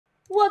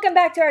Welcome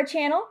back to our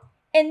channel.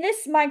 In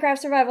this Minecraft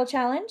Survival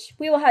Challenge,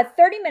 we will have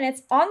 30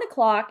 minutes on the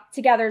clock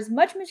to gather as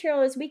much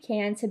material as we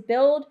can to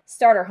build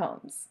starter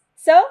homes.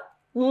 So,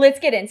 let's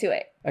get into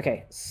it.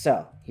 Okay,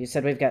 so you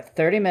said we've got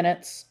 30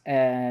 minutes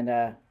and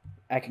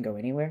I can go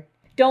anywhere?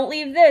 Don't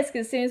leave this,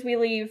 because as soon as we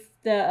leave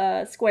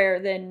the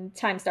square, then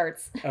time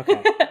starts.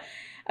 Okay.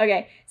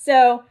 Okay,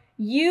 so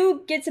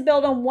you get to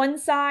build on one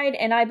side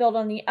and I build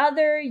on the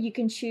other. You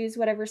can choose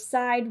whatever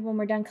side when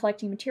we're done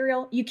collecting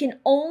material. You can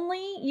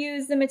only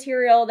use the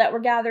material that we're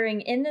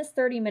gathering in this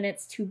 30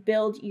 minutes to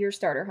build your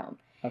starter home.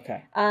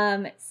 Okay.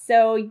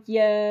 So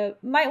you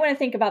might want to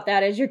think about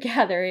that as you're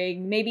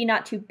gathering. Maybe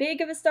not too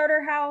big of a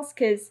starter house,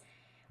 because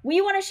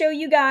we want to show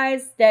you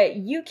guys that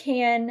you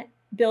can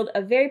build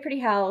a very pretty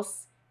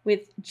house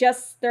with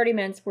just 30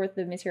 minutes worth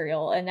of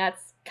material. And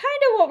that's kind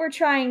of what we're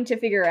trying to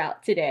figure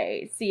out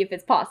today. See if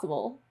it's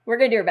possible. We're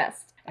going to do our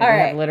best. And we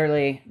have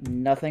literally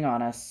nothing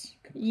on us.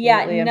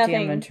 Completely empty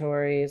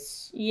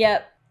inventories.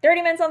 Yep.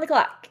 30 minutes on the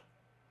clock.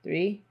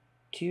 3,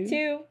 2,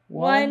 2,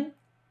 1.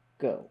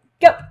 Go.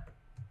 Go.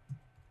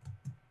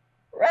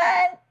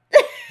 Run.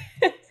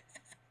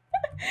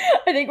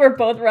 I think we're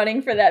both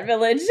running for that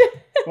village.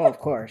 Well, of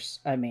course.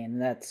 I mean,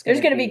 that's There's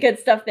going to be good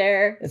stuff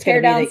there. It's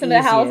Tear down some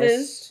of the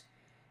houses.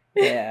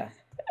 Yeah.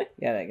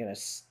 Yeah, they're going to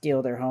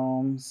steal their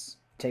homes.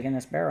 Taking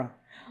this barrel.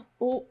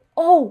 Oh.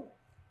 Oh.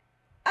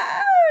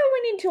 Ah,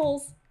 we need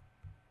tools.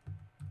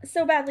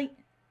 So badly.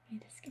 Give me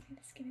this, give me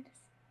this, give me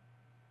this.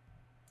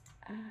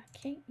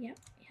 Okay, yep.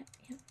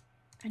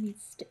 I need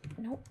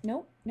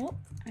Nope.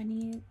 I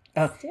need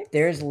sticks.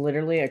 There's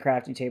literally a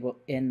crafting table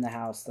in the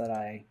house that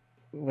I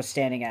was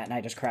standing at, and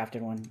I just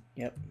crafted one.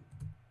 Yep.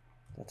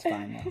 That's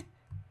fine,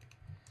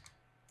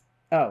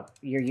 though. Oh,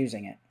 you're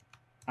using it.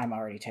 I'm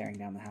already tearing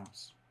down the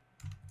house.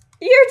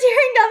 You're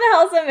tearing down the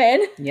house I'm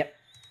in? Yep.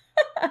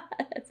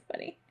 That's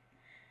funny.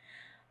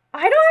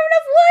 I don't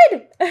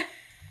have enough wood!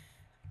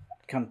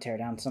 Come tear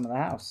down some of the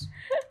house.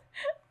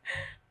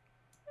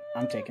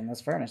 I'm taking this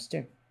furnace,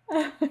 too.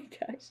 Oh my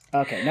gosh.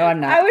 Okay, no,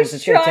 I'm not. I was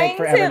it's gonna take trying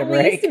forever to at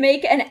least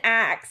make an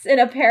axe, and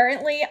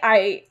apparently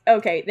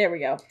okay, there we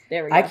go.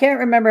 I can't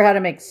remember how to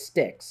make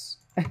sticks.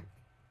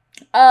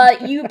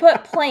 You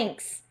put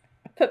planks.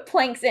 Put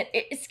planks in.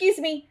 Excuse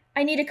me.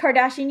 I need to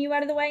Kardashian you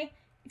out of the way.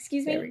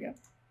 Excuse me. There we go.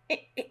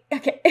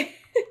 Okay.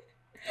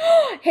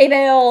 Hay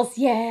bales.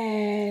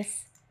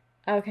 Yes.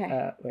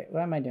 Okay. Wait,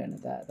 what am I doing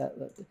with that?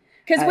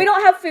 Because we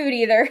don't have food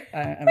either.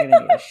 I'm going to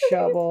need a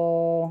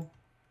shovel.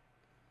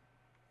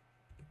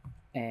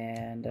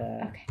 And,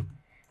 okay.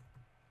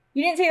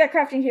 You didn't take that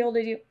crafting table,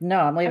 did you? No,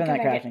 I'm leaving that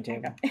crafting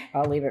table.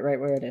 I'll leave it right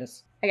where it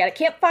is. I got a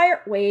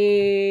campfire.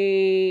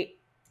 Wait.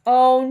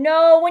 Oh,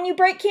 no. When you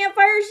break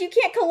campfires, you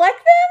can't collect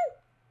them?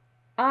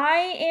 I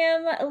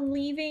am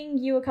leaving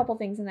you a couple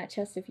things in that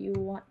chest if you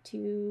want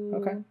to.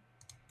 Okay.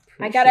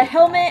 I got a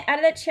helmet out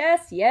of that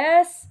chest.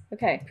 Yes.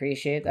 Okay.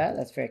 Appreciate that.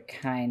 That's very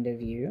kind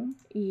of you.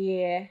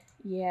 Yeah.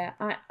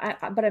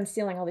 But I'm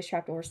stealing all these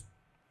trapdoors.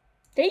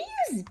 They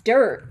use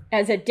dirt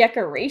as a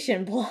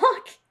decoration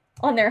block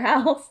on their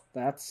house.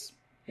 That's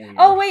weird.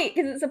 Oh, wait,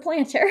 because it's a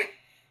planter.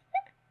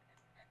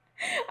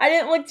 I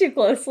didn't look too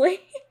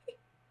closely.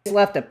 I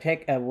left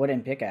a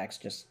wooden pickaxe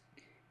just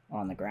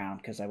on the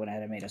ground because I went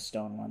ahead and made a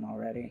stone one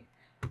already.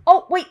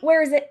 Oh, wait,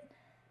 where is it?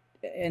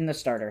 In the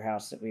starter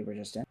house that we were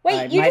just in.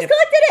 Wait, you just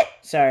collected it!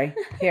 Sorry.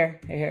 Here.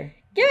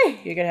 Give me.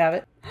 You can have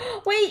it.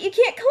 Wait, you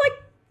can't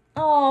collect.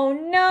 Oh,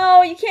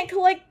 no, you can't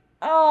collect.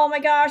 Oh, my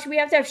gosh, we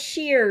have to have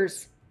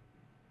shears.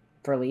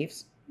 For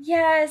leaves?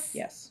 Yes.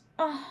 Yes.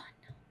 Oh, no.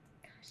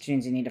 Gosh. Which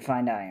means you need to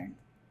find iron.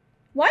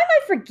 Why am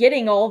I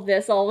forgetting all of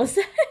this all of a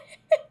sudden?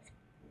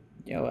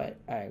 You know what?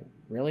 I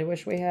really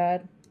wish we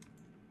had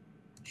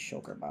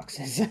shulker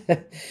boxes.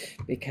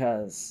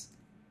 Because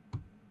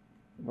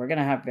we're going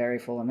to have very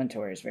full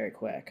inventories very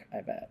quick,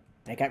 I bet.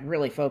 I got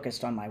really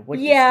focused on my wood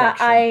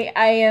destruction. Yeah,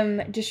 I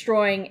am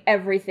destroying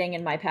everything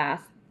in my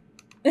path.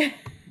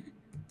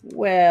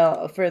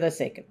 Well, for the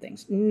sake of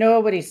things,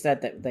 nobody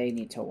said that they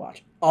need to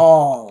watch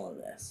all of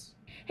this.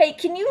 Hey,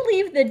 can you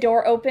leave the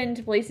door open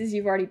to places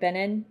you've already been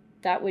in?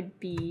 That would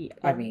be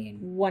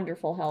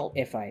wonderful help.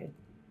 If I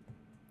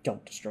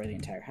don't destroy the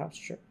entire house,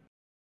 sure.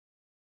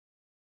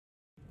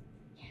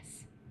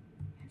 Yes.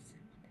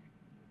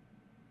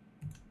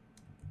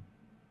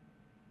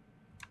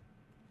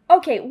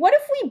 Okay, what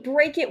if we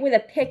break it with a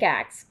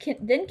pickaxe?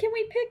 Then can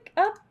we pick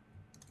up?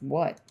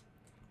 What?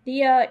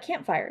 The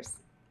campfires.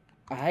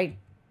 I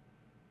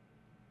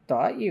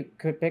thought you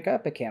could pick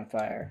up a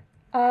campfire.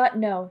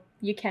 No,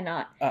 you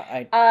cannot.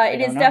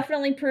 It is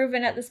definitely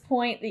proven at this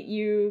point that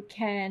you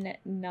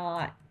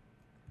cannot.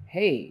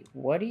 Hey,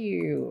 what do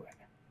you...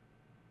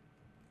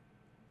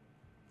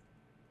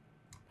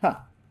 Huh.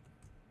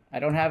 I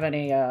don't have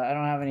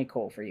any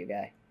coal for you,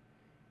 guy.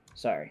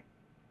 Sorry.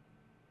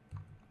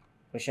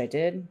 Wish I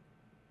did.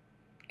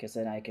 Because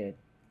then I could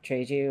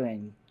trade you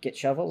and get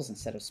shovels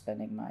instead of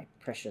spending my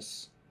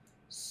precious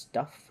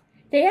stuff.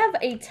 They have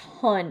a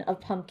ton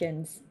of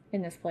pumpkins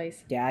in this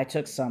place. Yeah, I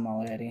took some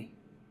already.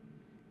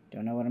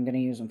 Don't know what I'm going to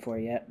use them for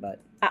yet,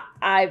 but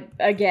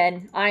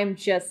I'm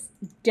just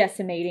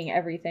decimating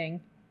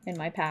everything in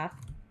my path.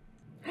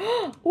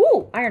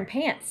 Ooh, iron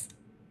pants.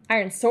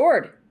 Iron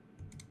sword.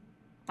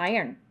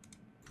 Iron.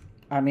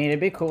 I mean, it'd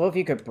be cool if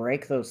you could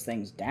break those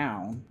things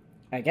down.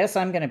 I guess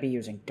I'm going to be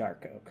using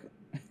dark oak.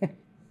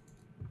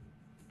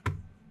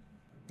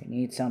 I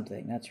need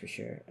something, that's for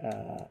sure.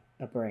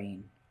 A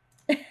brain.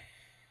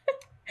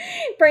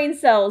 Brain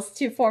cells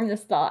to form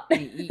this thought.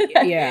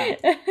 Yeah.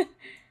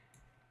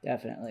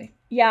 Definitely.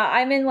 Yeah,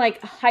 I'm in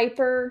like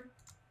hyper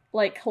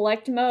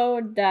collect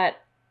mode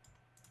that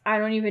I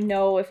don't even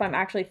know if I'm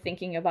actually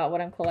thinking about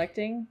what I'm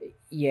collecting.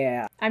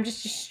 Yeah. I'm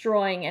just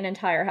destroying an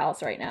entire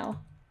house right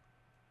now.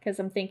 Because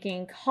I'm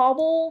thinking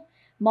cobble,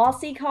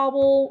 mossy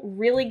cobble,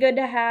 really good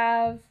to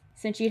have.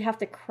 Since you'd have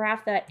to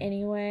craft that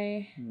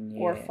anyway. Yeah.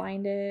 Or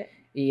find it.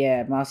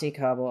 Yeah, mossy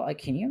cobble.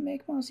 Can you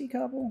make mossy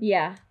cobble?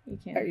 Yeah, you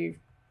can.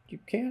 You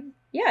can?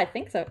 Yeah, I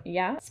think so.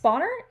 Yeah.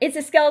 Spawner? It's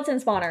a skeleton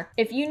spawner.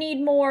 If you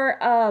need more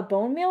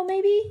bone meal,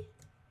 maybe?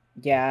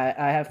 Yeah,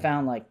 I have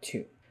found like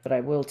 2. But I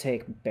will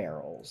take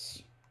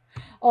barrels.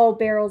 Oh,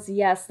 barrels,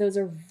 yes. Those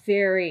are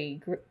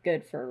very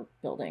good for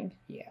building.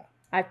 Yeah.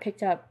 I've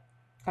picked up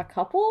a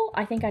couple.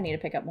 I think I need to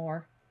pick up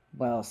more.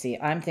 Well, see,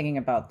 I'm thinking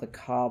about the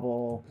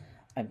cobble.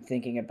 I'm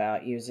thinking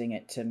about using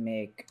it to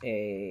make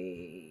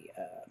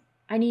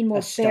I need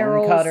more stone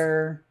barrels.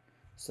 Cutter,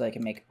 so I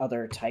can make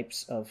other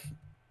types of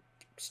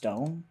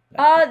stone.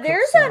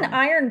 There's an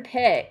iron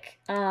pick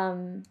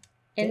in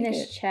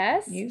this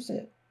chest. Use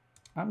it.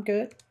 I'm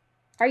good.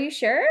 Are you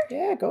sure?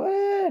 Yeah, go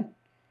ahead.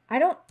 I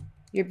don't...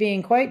 You're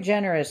being quite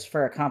generous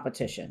for a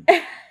competition.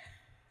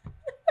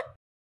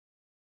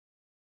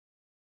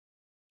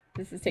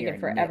 This is taking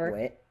forever.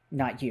 Nitwit.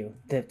 Not you,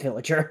 the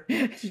villager.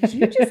 Did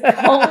you just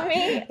call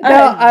me? No,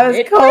 I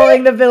was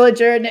calling the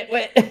villager a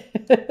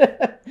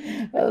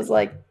nitwit. I was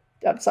like,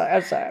 I'm sorry,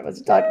 I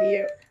wasn't talking to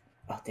you.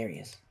 Oh, there he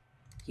is.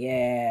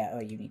 Yeah. Oh,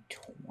 you need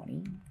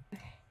 20?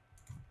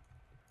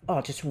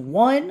 Oh, just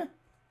 1?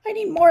 I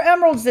need more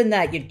emeralds than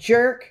that, you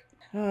jerk.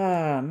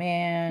 Oh,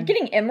 man. You're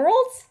getting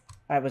emeralds?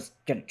 I was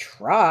gonna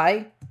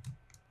try,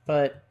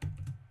 but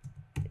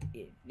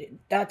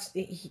that's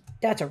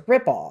a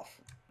ripoff.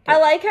 I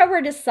like how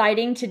we're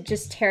deciding to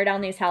just tear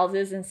down these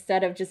houses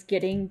instead of just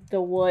getting the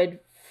wood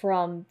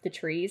from the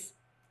trees.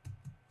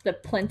 The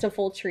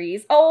plentiful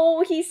trees.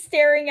 Oh, he's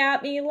staring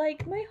at me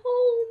like my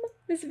home.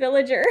 This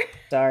villager.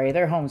 Sorry,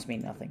 their homes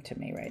mean nothing to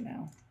me right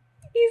now.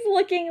 He's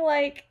looking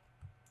like,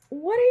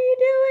 what are you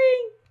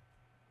doing?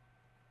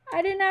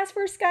 I didn't ask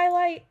for a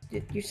skylight.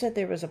 You said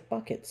there was a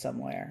bucket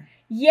somewhere.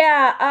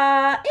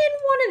 Yeah, in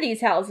one of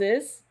these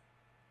houses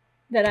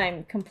that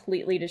I'm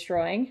completely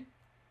destroying.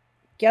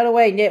 Get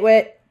away,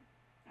 nitwit.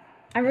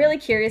 I'm really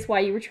curious why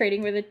you were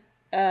trading with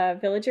a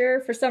villager.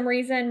 For some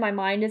reason, my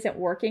mind isn't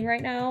working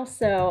right now,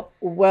 so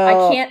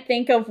I can't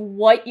think of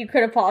what you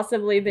could have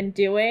possibly been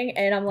doing.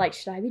 And I'm like,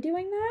 should I be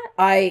doing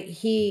that?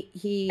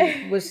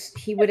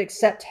 He would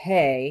accept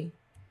hay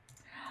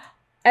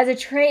as a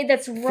trade.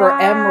 That's right. For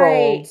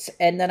emeralds,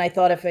 and then I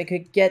thought if I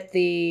could get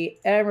the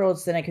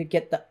emeralds, then I could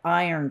get the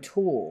iron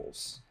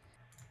tools.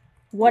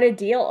 What a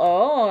deal!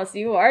 Oh, so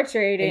you are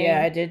trading.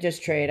 Yeah, I did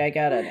just trade. I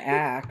got an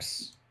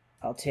axe.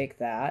 I'll take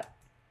that.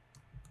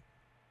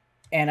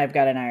 And I've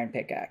got an iron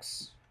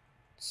pickaxe.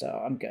 So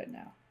I'm good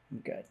now. I'm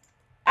good.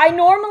 I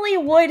normally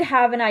would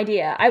have an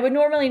idea. I would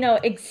normally know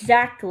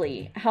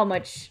exactly how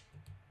much,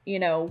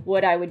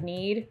 wood I would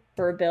need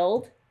for a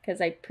build.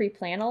 Because I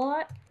pre-plan a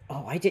lot.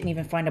 Oh, I didn't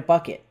even find a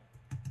bucket.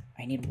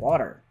 I need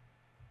water.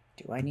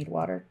 Do I need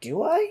water?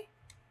 Do I?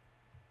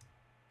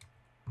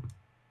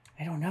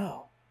 I don't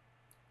know.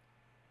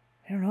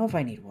 I don't know if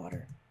I need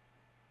water.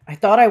 I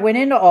thought I went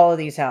into all of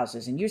these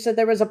houses and you said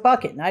there was a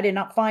bucket and I did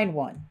not find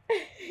one.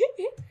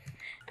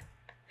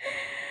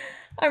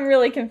 I'm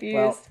really confused.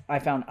 Well, I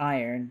found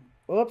iron.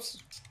 Oops.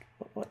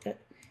 What?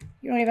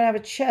 You don't even have a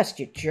chest,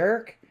 you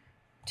jerk.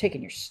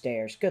 Taking your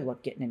stairs. Good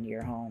luck getting into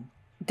your home.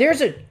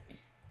 There's a...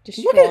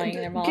 Destroying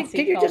their mossy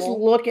Can you just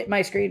look at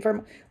my screen for a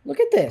moment? Look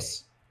at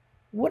this.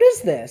 What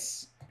is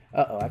this?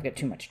 Uh-oh, I've got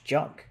too much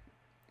junk.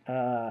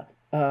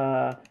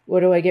 What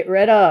do I get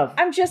rid of?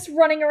 I'm just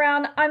running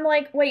around. I'm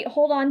like, wait,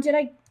 hold on. Did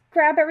I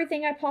grab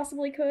everything I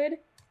possibly could?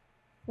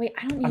 Wait,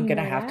 I don't even know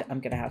that. I'm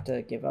gonna have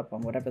to give up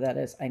on whatever that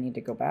is. I need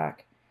to go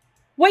back.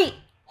 Wait,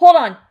 hold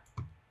on.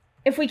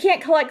 If we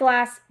can't collect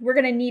glass, we're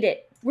gonna need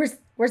it. Where's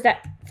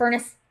that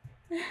furnace?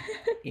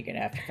 You're gonna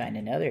have to find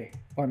another.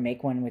 Or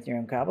make one with your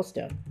own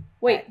cobblestone.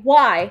 Wait,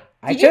 why?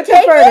 I took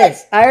the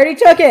furnace. I already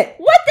took it.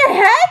 What the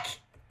heck?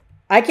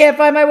 I can't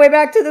find my way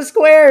back to the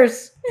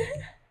squares.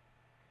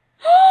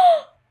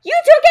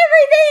 You took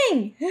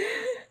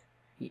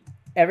everything!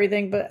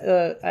 Everything but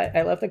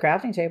I left the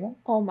crafting table.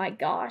 Oh my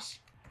gosh.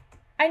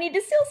 I need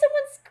to steal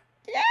someone's...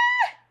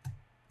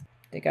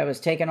 Think I was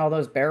taking all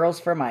those barrels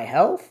for my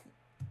health?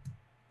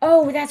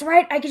 Oh, that's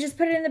right. I could just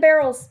put it in the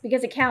barrels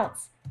because it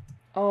counts.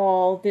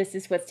 Oh, this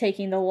is what's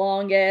taking the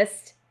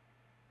longest.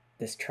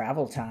 This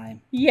travel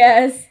time.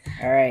 Yes.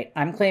 All right,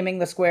 I'm claiming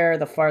the square,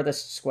 the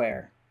farthest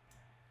square.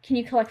 Can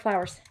you collect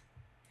flowers?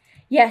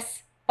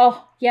 Yes.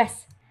 Oh,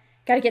 yes.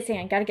 Gotta get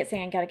sand, gotta get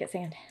sand, gotta get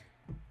sand.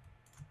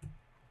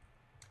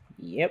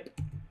 Yep.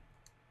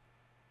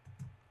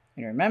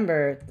 And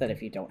remember that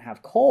if you don't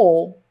have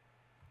coal...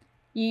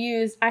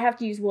 I have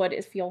to use wood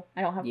as fuel.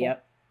 I don't have wood.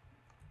 Yep.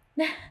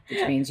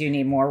 Which means you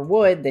need more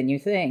wood than you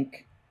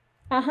think.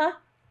 Uh-huh.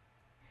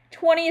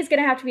 20 is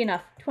gonna have to be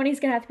enough. 20 is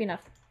gonna have to be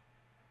enough.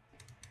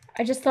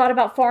 I just thought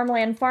about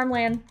farmland.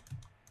 Farmland.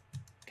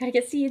 Gotta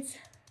get seeds.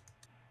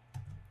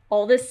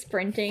 All this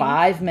sprinting.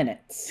 5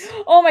 minutes.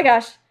 Oh my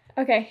gosh.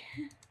 Okay.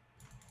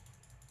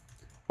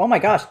 Oh my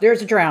gosh,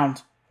 there's a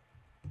drowned.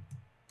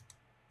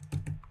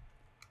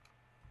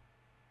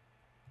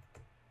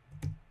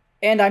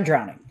 And I'm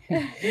drowning.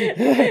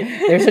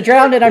 There's a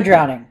drowned and I'm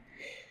drowning.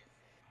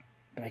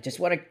 But I just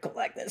want to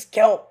collect this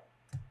kelp.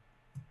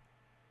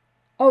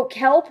 Oh,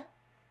 kelp?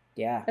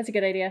 Yeah. That's a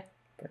good idea.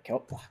 For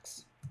kelp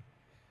blocks.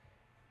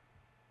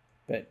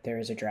 But there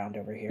is a drowned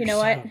over here. You know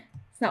what?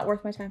 It's not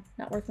worth my time.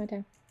 Not worth my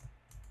time.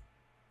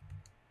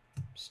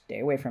 Stay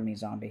away from me,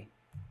 zombie.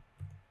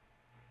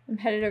 I'm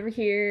headed over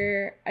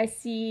here. I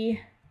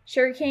see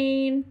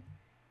sugarcane.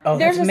 Oh,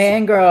 There's that's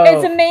mangrove.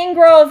 It's a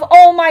mangrove.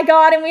 Oh my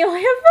god, and we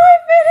only have 5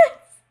 minutes.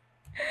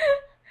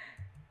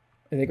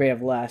 I think we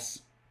have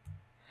less.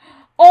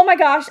 Oh my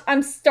gosh,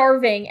 I'm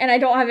starving and I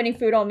don't have any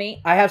food on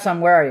me. I have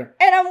some. Where are you?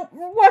 And I'm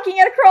walking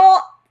at a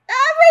crawl.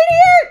 I'm right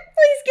here.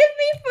 Please give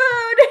me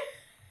food.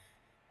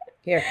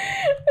 Here.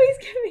 Please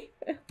give me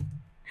food.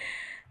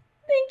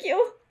 Thank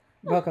you.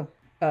 Welcome.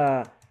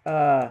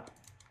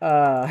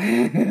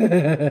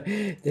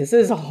 This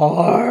is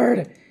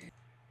hard.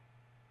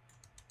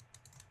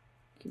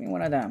 Give me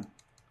one of them.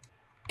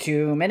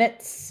 2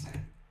 minutes.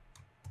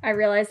 I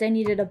realized I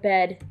needed a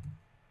bed.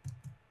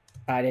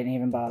 I didn't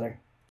even bother.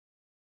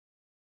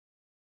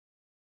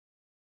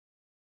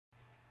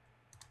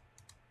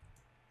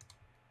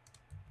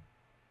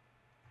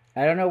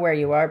 I don't know where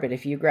you are, but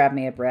if you grab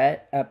me a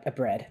bed,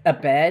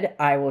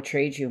 I will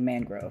trade you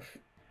mangrove.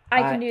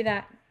 I can do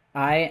that.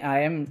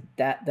 I'm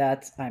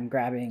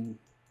grabbing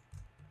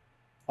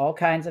all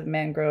kinds of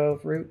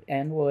mangrove root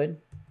and wood.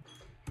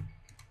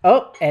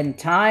 Oh, and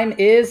time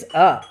is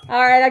up.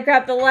 All right, I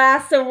grabbed the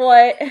last of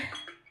what? I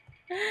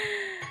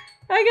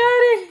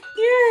got it.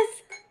 Yes.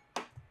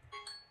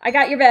 I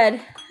got your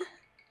bed.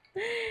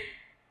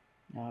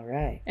 All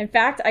right. In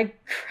fact, I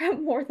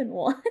grabbed more than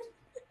one.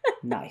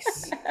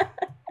 Nice.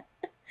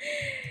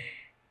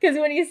 Because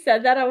when you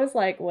said that, I was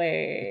like,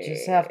 wait. I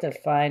just have to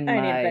find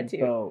my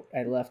boat.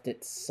 I left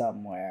it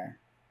somewhere.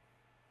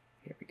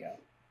 Here we go.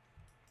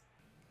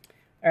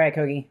 All right,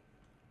 Kogi.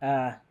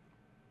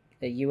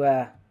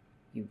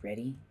 You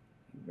ready?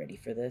 You ready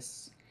for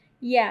this?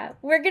 Yeah,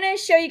 we're going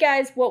to show you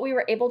guys what we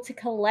were able to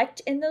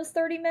collect in those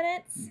 30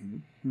 minutes.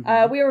 Mm-hmm.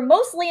 Mm-hmm. We were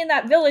mostly in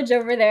that village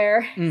over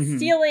there, mm-hmm.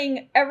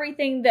 stealing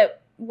everything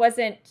that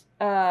wasn't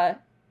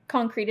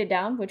concreted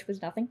down, which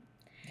was nothing.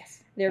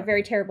 Yes. They're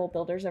very terrible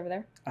builders over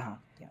there. Uh-huh.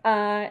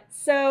 Yeah.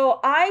 So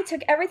I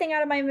took everything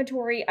out of my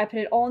inventory, I put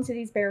it all into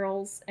these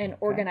barrels, and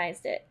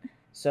organized it.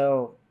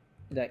 So,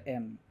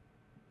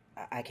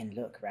 I can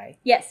look, right?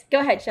 Yes, go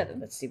ahead, show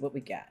them. Let's see what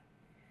we got.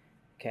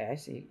 Okay, I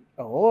see.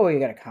 Oh, you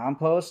got a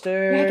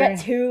composter. Yeah, I got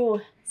 2.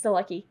 So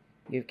lucky.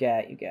 You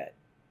got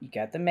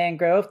the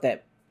mangrove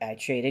that I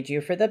traded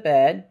you for the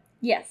bed.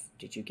 Yes.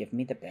 Did you give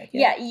me the bed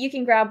yet? Yeah, you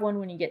can grab one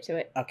when you get to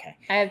it. Okay.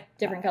 I have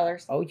different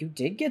colors. Oh, you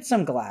did get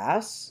some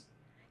glass.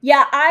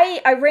 Yeah,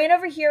 I ran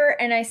over here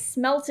and I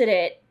smelted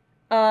it.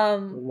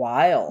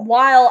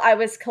 While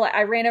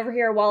I ran over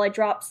here while I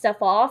dropped stuff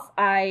off.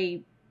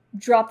 I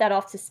dropped that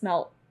off to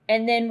smelt,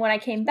 and then when I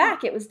came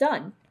back, it was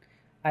done.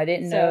 I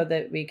didn't know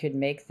that we could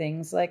make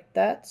things like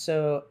that,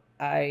 so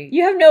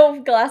You have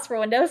no glass for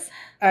windows?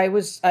 I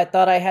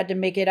thought I had to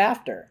make it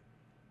after.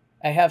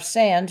 I have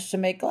sand to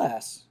make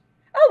glass.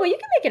 Oh, well, you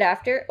can make it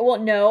after. Well,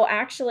 no,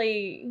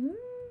 actually...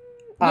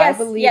 I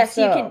believe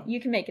so. Yes, you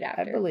can make it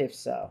after. I believe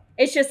so.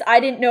 It's just I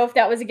didn't know if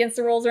that was against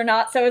the rules or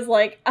not, so I was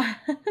like...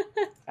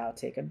 I'll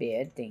take a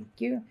bed, thank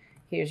you.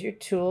 Here's your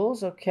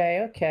tools,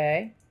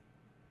 okay.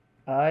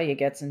 Oh, you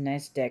got some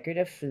nice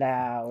decorative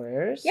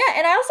flowers. Yeah,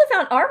 and I also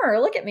found armor.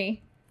 Look at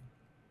me.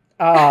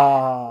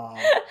 Oh.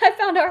 I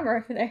found armor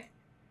over there.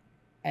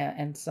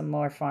 And some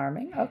more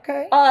farming.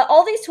 Okay.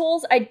 All these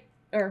tools I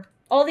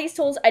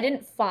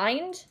didn't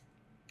find.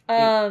 You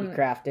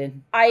crafted?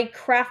 I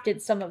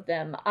crafted some of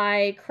them.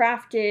 I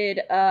crafted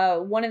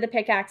one of the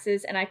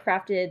pickaxes and I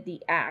crafted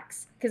the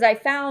axe because I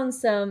found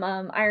some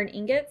iron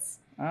ingots.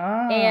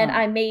 And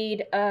I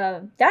made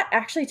that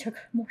actually took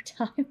more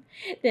time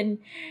than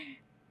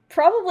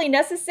probably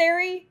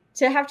necessary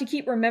to have to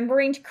keep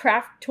remembering to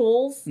craft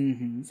tools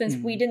since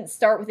we didn't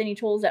start with any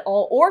tools at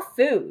all or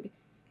food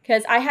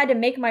because I had to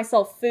make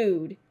myself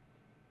food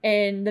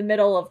in the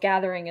middle of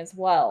gathering as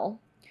well,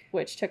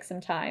 which took some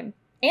time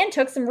and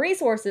took some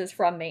resources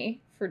from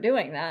me for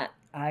doing that.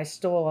 I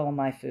stole all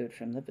my food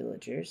from the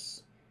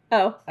villagers.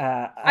 Oh,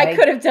 I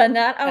could have done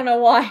that. I don't know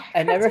why.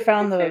 I never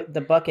found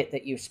the bucket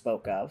that you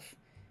spoke of.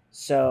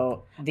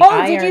 So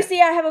did you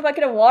see I have a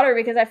bucket of water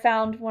because I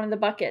found one of the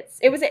buckets.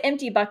 It was an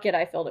empty bucket.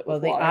 I filled it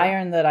with water. Well, the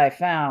iron that I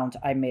found,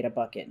 I made a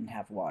bucket and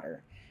have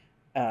water.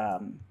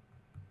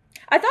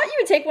 I thought you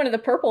would take one of the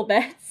purple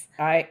beds.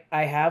 I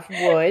have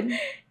wood.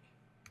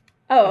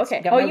 Oh,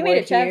 okay. Got Oh, my you made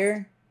a wood chest.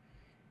 here.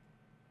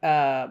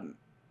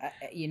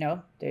 You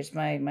know, there's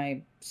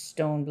my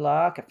stone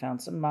block. I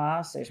found some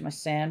moss. There's my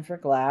sand for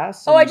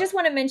glass. Oh, I just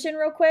want to mention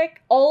real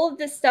quick, all of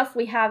this stuff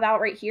we have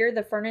out right here,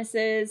 the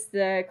furnaces,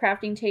 the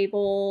crafting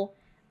table,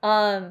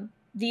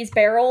 these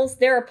barrels,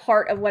 they're a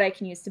part of what I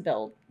can use to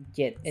build.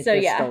 They're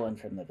stolen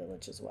from the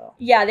village as well.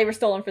 Yeah, they were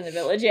stolen from the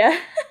village, yeah.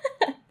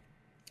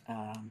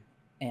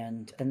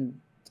 And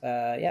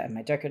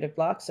my decorative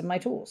blocks and my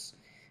tools,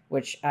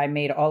 which I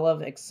made all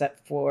of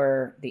except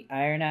for the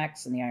iron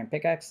axe and the iron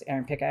pickaxe. The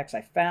iron pickaxe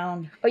I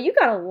found. Oh, you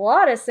got a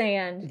lot of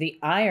sand. The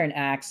iron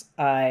axe,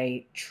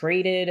 I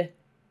traded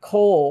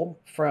coal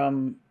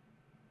from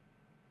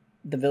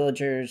the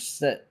villagers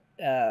that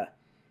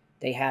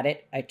they had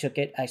it. I took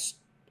it.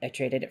 I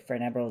traded it for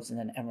an emeralds and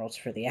then emeralds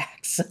for the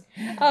axe.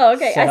 Oh,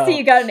 okay. So, I see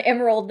you got an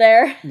emerald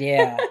there.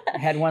 Yeah. I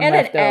had one and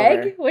left an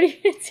over. Egg? What are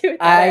you going to do with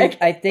that egg?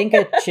 I think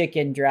a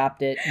chicken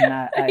dropped it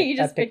and You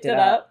just I picked it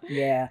up.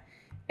 Yeah.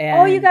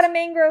 And you got a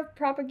mangrove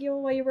propagule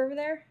while you were over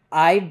there?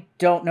 I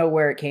don't know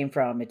where it came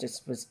from. It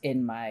just was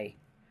in my...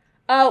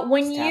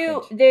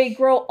 They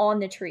grow on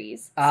the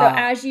trees. So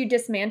as you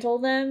dismantle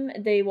them,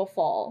 they will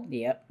fall.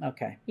 Yep.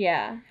 Okay.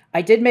 Yeah.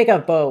 I did make a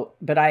boat,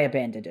 but I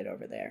abandoned it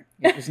over there.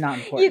 It was not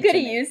important. You could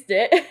have used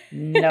it.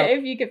 No.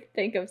 If you could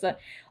think of some.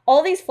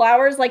 All these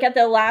flowers, like at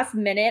the last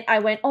minute, I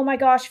went, oh my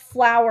gosh,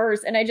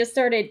 flowers. And I just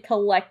started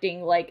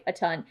collecting like a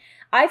ton.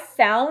 I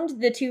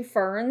found the 2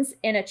 ferns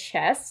in a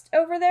chest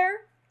over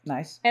there.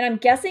 Nice. And I'm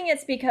guessing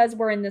it's because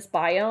we're in this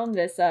biome,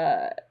 this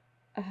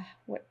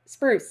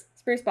spruce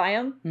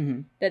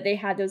biome, that they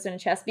had those in a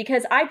chest.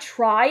 Because I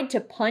tried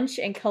to punch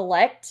and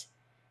collect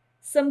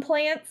some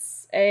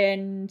plants,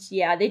 and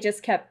yeah, they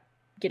just kept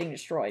getting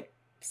destroyed.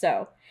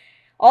 So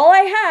all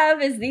I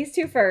have is these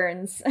 2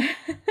 ferns.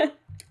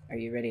 Are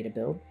you ready to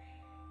build?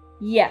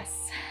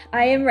 Yes,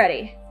 I am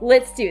ready.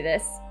 Let's do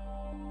this.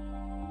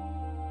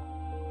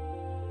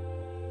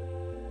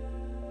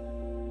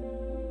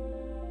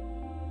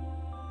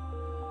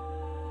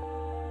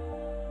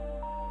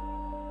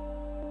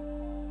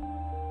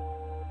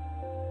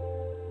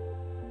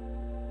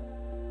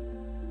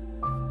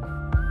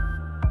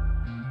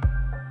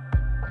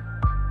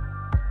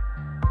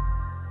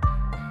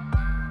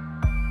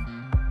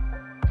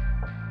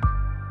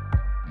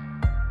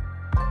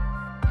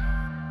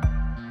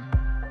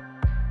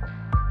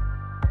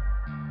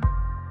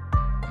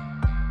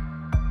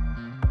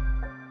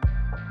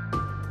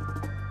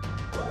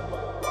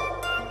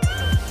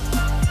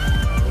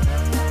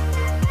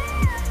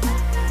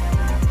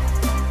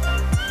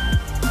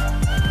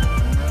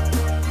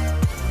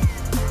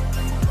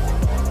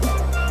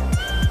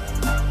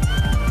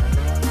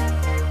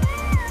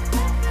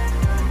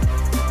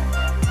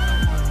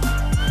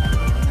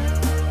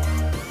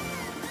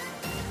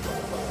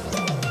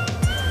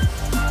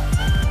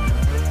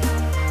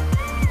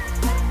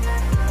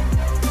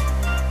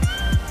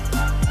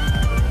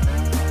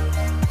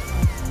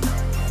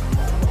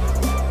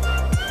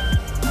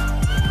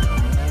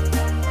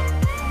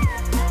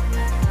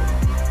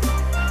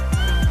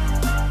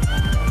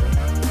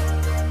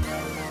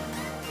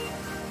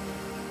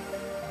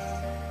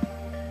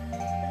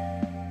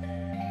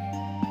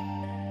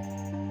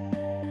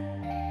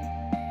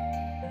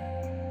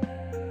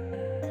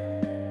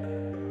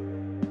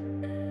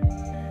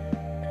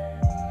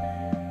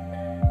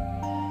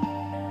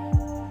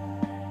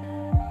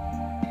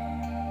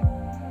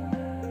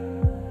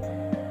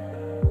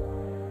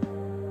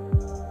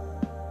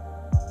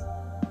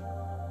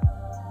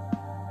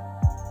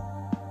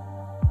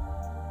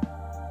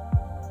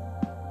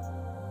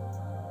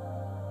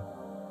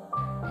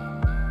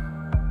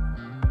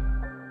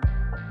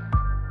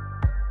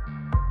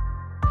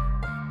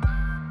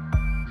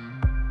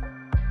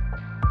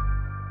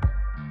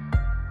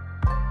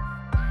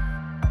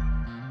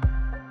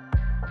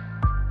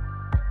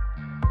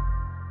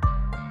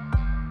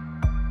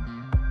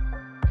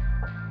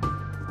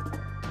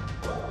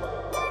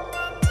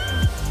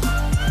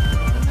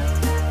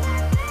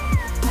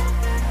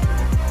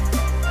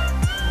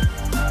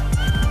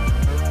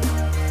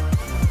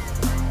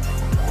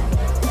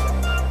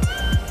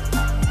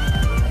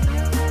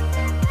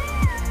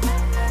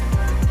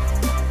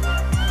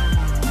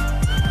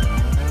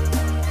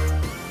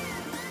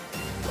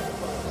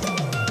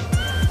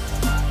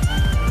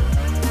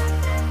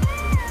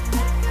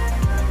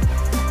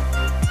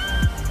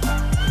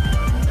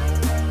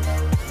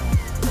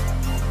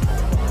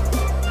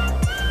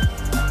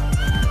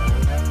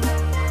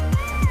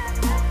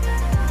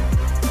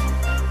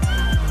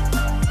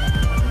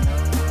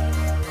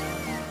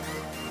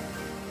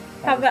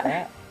 How about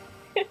that?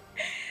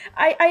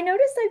 I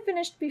noticed I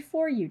finished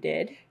before you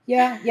did.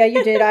 Yeah,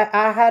 you did.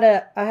 I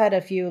had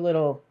a few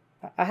little.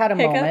 I had a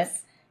hiccups? moment.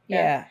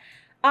 Yeah.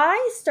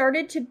 I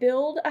started to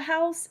build a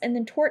house and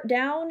then tore it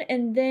down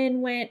and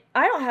then went,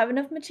 I don't have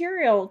enough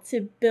material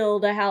to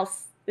build a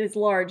house as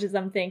large as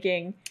I'm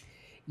thinking.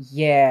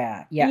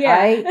 Yeah.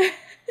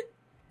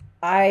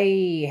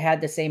 I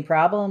had the same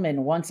problem,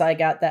 and once I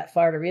got that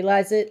far to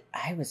realize it,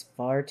 I was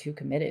far too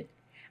committed.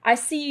 I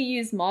see you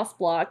use moss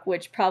block,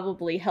 which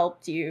probably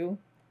helped you,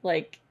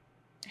 like,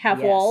 have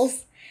Yes.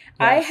 walls.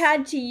 I Yes.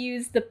 had to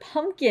use the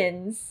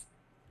pumpkins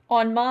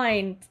on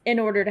mine in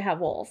order to have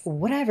walls.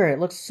 Whatever, it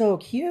looks so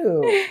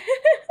cute.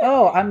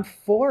 Oh, I'm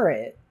for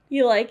it.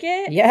 You like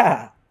it?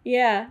 Yeah.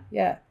 Yeah.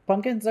 Yeah.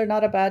 Pumpkins are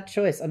not a bad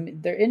choice. I mean,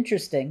 they're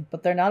interesting,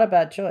 but they're not a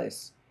bad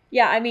choice.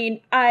 Yeah, I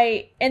mean,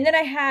 and then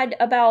I had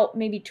about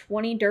maybe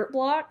 20 dirt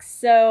blocks.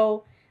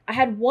 So I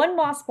had one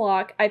moss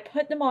block. I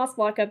put the moss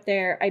block up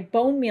there. I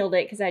bone mealed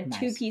it because I had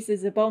 2 Nice.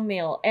 pieces of bone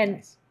meal, and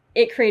Nice.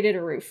 it created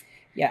a roof.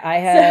 Yeah, I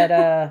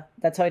had,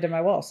 that's how I did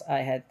my walls. I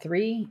had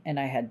 3, and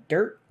I had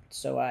dirt,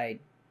 so I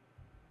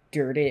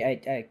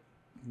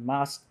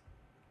mossed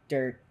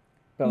dirt,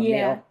 bone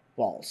meal,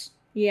 walls.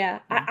 Yeah.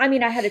 I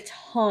mean, I had a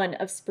ton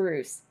of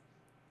spruce.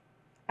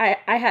 I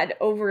had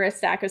over a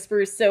stack of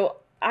spruce, so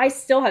I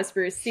still have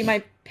spruce. See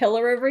my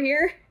pillar over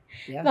here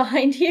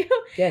behind you?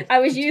 Good. I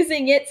was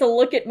using it to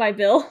look at my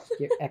build.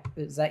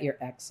 Is that your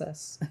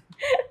excess?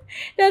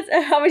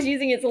 I was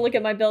using it to look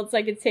at my build so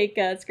I could take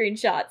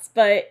screenshots.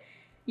 But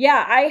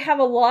yeah, I have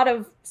a lot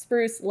of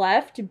spruce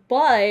left.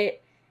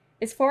 But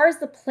as far as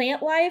the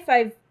plant life,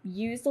 I've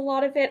used a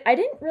lot of it. I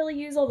didn't really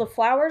use all the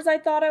flowers I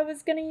thought I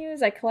was going to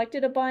use. I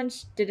collected a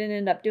bunch, didn't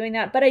end up doing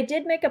that. But I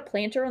did make a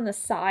planter on the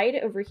side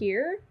over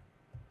here.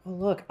 Well,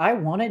 look, I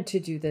wanted to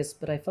do this,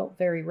 but I felt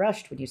very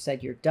rushed when you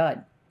said you're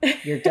done.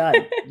 You're done.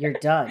 You're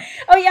done.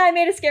 Oh, yeah, I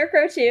made a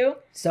scarecrow, too.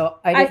 So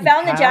I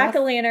found the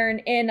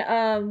jack-o'-lantern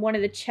in one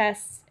of the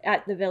chests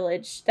at the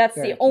village. That's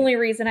the only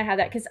reason I have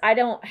that, because I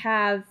don't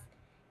have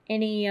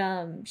any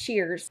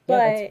shears. Yeah,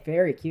 but it's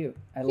very cute.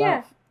 I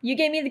love. You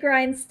gave me the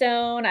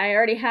grindstone. I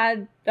already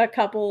had a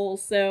couple,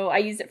 so I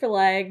used it for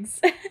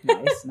legs.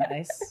 Nice,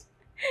 nice.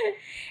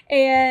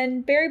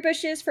 And berry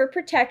bushes for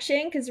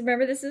protection, because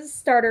remember, this is a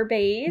starter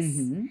base.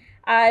 Mm-hmm.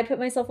 I put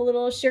myself a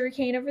little sugar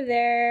cane over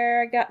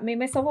there. Made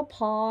myself a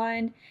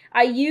pond.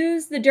 I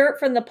used the dirt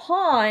from the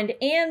pond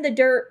and the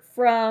dirt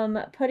from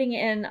putting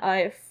in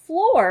a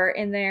floor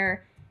in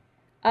there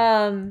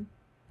to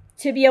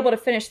be able to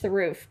finish the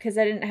roof, because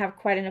I didn't have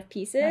quite enough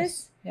pieces.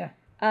 Nice. Yeah.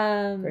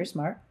 Very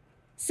smart.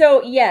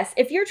 So yes,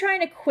 if you're trying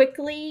to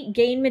quickly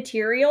gain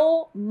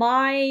material,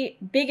 my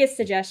biggest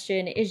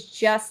suggestion is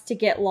just to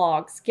get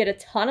logs. Get a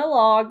ton of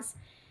logs,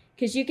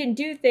 because you can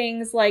do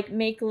things like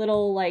make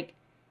little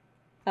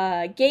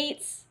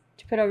gates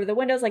to put over the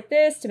windows like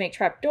this, to make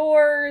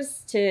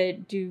trapdoors, to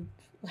do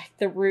like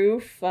the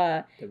roof.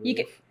 I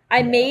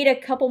made a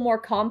couple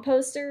more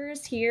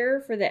composters here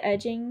for the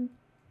edging.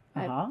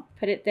 I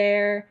put it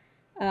there.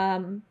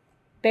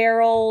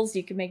 Barrels,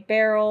 you can make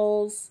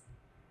barrels.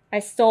 I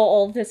stole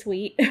all of this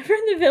wheat from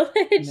the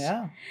village.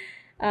 Yeah.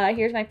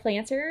 Here's my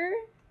planter.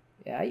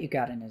 Yeah, you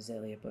got an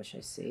azalea bush,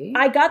 I see.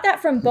 I got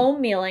that from bone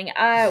mealing.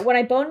 When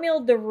I bone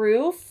mealed the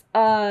roof,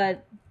 the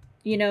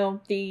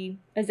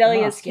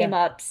azaleas came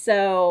up.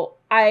 So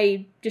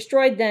I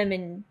destroyed them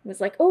and was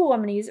like, oh, I'm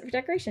going to use it for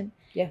decoration.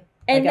 Yeah.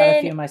 And I got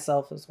a few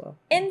myself as well.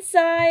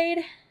 Inside,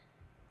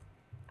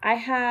 I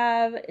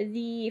have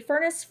the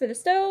furnace for the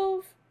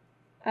stove,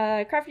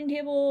 crafting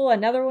table,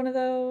 another one of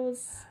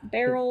those,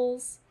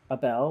 barrels. A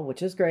bell,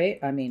 which is great.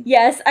 I mean...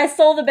 Yes, I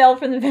stole the bell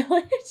from the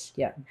village.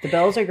 Yeah, the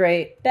bells are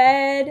great.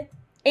 Bed.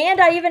 And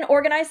I even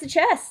organized the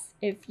chests.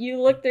 If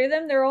you look through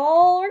them, they're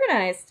all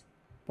organized.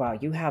 Wow,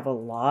 you have a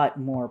lot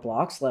more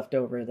blocks left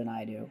over than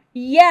I do.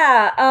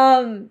 Yeah,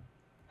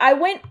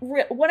 when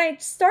I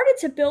started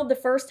to build the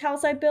first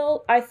house I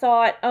built, I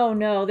thought, oh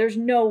no, there's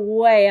no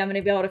way I'm going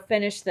to be able to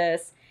finish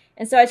this.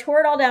 And so I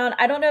tore it all down.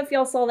 I don't know if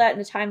y'all saw that in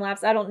the time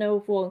lapse. I don't know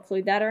if we'll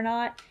include that or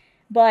not.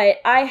 But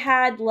I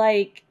had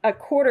like a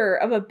quarter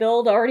of a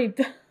build already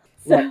built.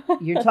 So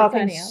you're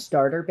talking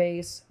starter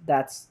base.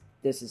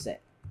 This is it.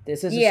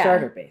 This is a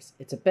starter base.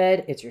 It's a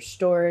bed. It's your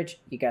storage.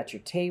 You got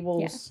your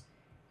tables,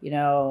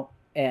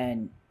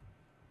 and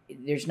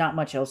there's not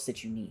much else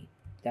that you need.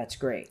 That's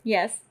great.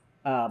 Yes.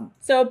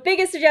 So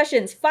biggest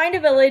suggestions, find a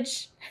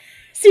village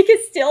so you can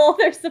steal all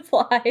their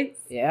supplies.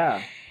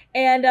 Yeah.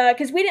 And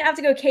because we didn't have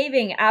to go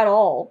caving at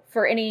all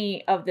for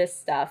any of this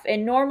stuff.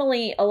 And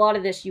normally a lot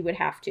of this you would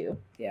have to.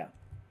 Yeah.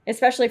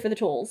 Especially for the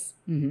tools.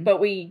 Mm-hmm. But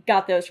we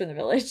got those from the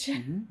village.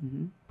 Mm-hmm,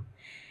 mm-hmm.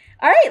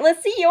 All right,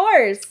 let's see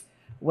yours.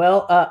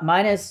 Well,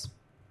 mine is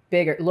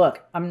bigger.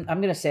 Look, I'm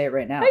going to say it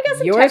right now. I got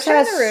some yours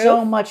has on the roof.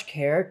 So much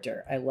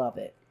character. I love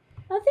it.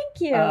 Oh, thank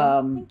you.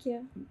 Thank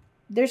you.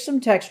 There's some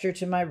texture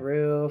to my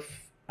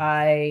roof.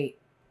 I'm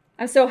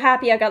so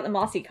happy I got the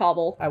mossy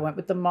cobble. I went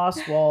with the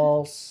moss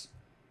walls.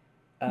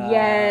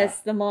 Yes,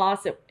 the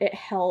moss, it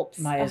helps.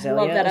 My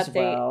azalea I love that as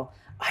update. Well.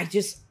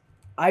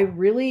 I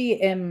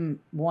really am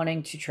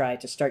wanting to try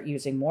to start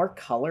using more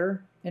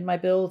color in my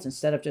builds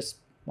instead of just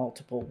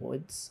multiple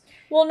woods.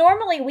 Well,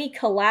 normally we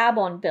collab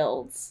on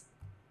builds.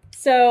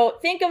 So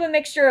think of a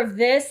mixture of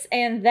this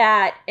and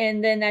that,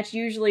 and then that's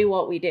usually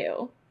what we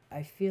do.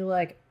 I feel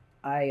like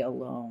I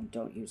alone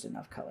don't use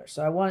enough color.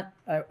 So I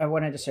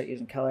wanted to start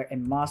using color,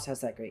 and moss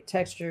has that great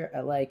texture.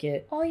 I like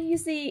it. Oh, you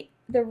use the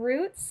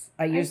roots?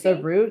 I use the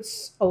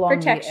roots along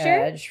the texture?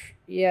 edge.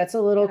 Yeah, it's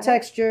a little Got it.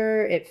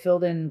 texture. It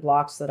filled in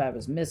blocks that I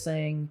was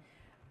missing.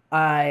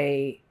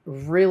 I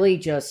really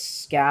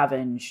just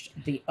scavenged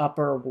the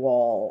upper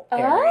wall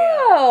area.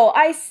 Oh,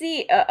 I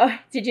see.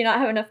 Did you not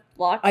have enough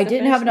blocks? I to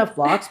didn't finish have it? enough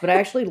blocks, but I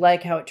actually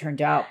like how it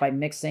turned out by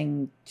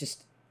mixing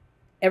just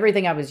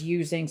everything I was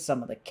using,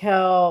 some of the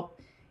kelp,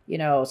 you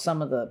know,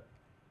 some of the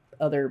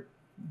other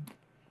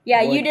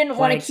Yeah, wood, you didn't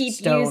want to planks, keep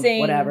stone, using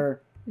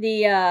whatever,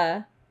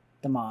 the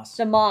moss.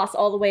 moss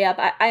all the way up.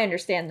 I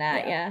understand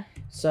that, yeah.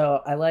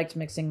 So I liked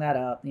mixing that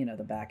up. You know,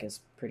 the back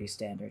is pretty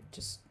standard,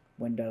 just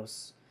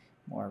windows,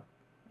 more of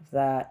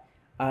that.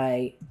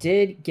 I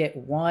did get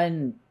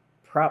one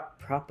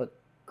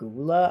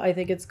propagula, I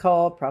think it's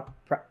called.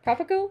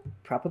 Propagule?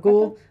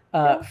 Propagule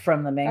Propagule?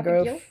 from the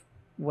mangrove Propagule?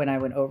 when I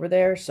went over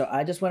there. So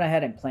I just went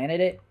ahead and planted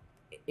it.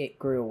 It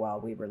grew while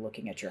we were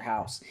looking at your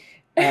house.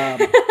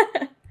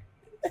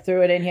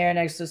 Threw it in here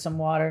next to some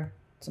water,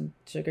 some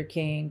sugar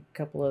cane, a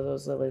couple of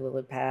those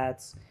lily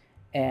pads.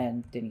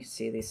 And then you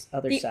see this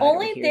other The side.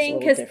 only thing,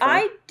 because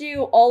I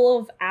do all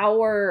of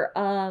our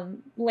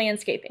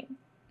landscaping.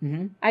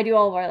 Mm-hmm. I do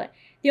all of our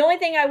the only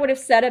thing I would have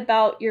said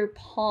about your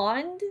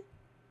pond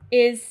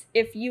is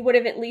if you would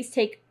have at least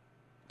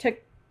took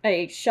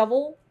a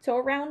shovel to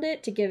around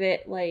it to give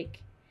it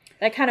like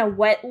that kind of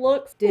wet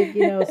look.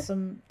 Did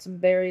some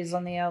berries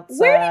on the outside?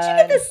 Where did you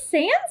get the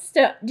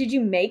sandstone? Did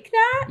you make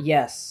that?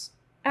 Yes.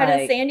 Out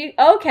of sand?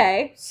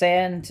 Okay.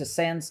 Sand to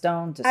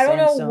sandstone to I don't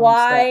sandstone know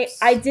why. steps.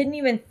 I didn't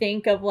even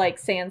think of like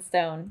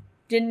sandstone.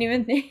 Didn't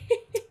even think.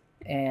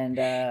 And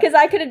because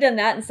I could have done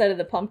that instead of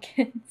the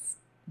pumpkins.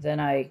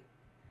 Then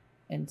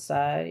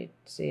inside, you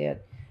see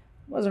it.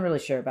 Wasn't really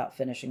sure about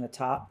finishing the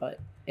top, but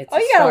it's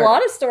you got a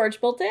lot of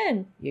storage built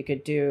in. You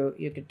could do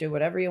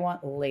whatever you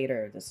want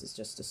later. This is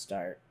just a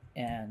start.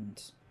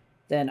 And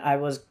then I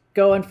was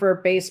going for a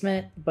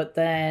basement, but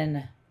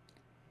then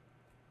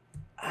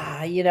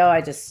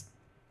I just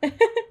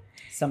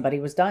somebody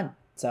was done.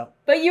 So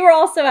but you were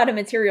also out of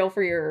material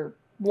for your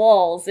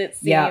walls, it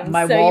seems. Yeah,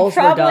 my so walls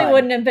you were probably done.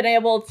 wouldn't have been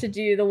able to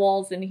do the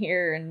walls in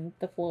here and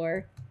the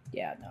floor.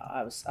 Yeah, no,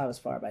 I was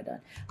far by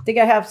done. I think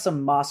I have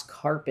some moss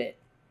carpet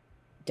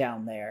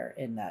down there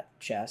in that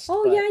chest.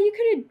 Oh yeah, you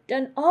could have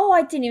done. Oh,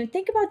 I didn't even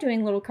think about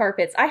doing little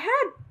carpets. I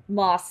had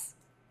moss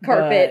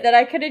carpet that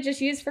I could have just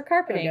used for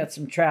carpeting. I got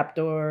some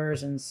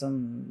trapdoors and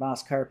some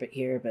moss carpet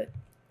here, but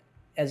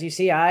as you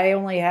see, I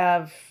only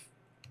have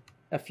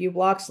a few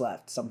blocks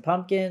left. Some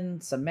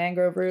pumpkin, some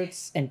mangrove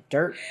roots, and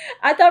dirt.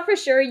 I thought for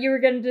sure you were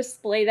going to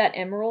display that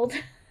emerald.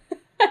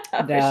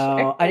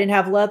 No, I didn't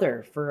have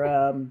leather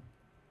for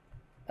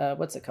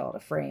what's it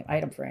called?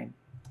 Item frame.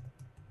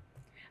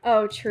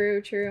 Oh,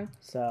 true.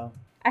 So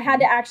I had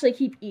to actually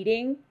keep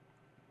eating.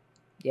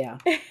 Yeah.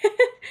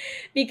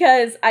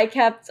 Because I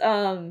kept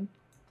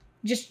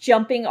just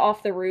jumping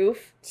off the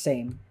roof.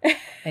 Same.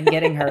 And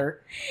getting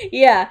hurt.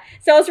 Yeah.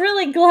 So I was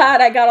really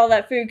glad I got all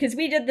that food because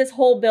we did this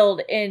whole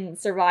build in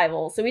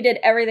survival. So we did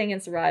everything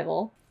in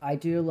survival. I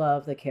do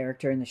love the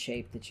character and the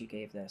shape that you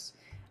gave this.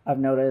 I've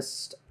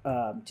noticed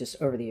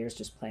just over the years,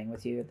 just playing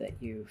with you, that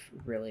you've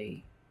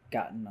really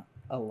gotten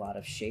a lot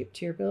of shape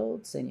to your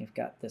builds, and you've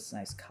got this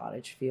nice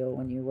cottage feel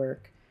when you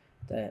work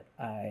that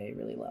I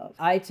really love.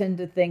 I tend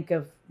to think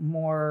of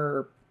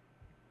more,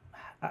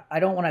 I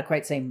don't want to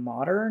quite say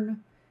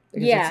modern,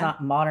 because it's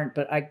not modern,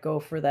 but I go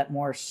for that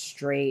more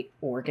straight,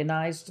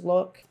 organized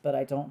look, but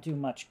I don't do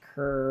much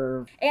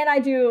curve. And I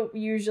do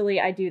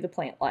the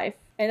plant life.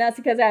 And that's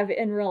because I have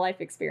in real life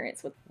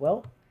experience with.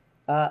 Well,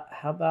 how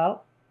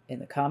about in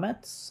the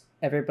comments,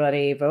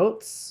 everybody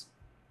votes.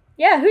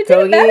 Yeah, who did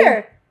Kogi, it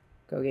better?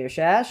 Kogi or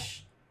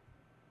Shash.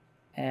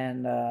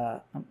 And I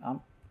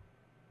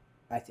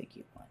think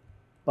you won.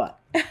 But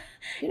you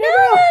never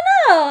know.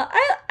 No.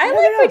 I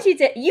like what you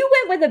did. You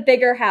went with a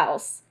bigger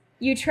house.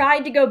 You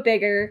tried to go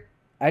bigger.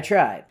 I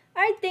tried.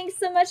 All right, thanks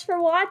so much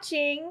for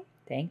watching.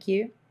 Thank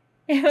you.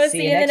 We'll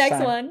see you in the next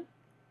time. one.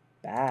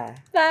 Bye.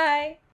 Bye.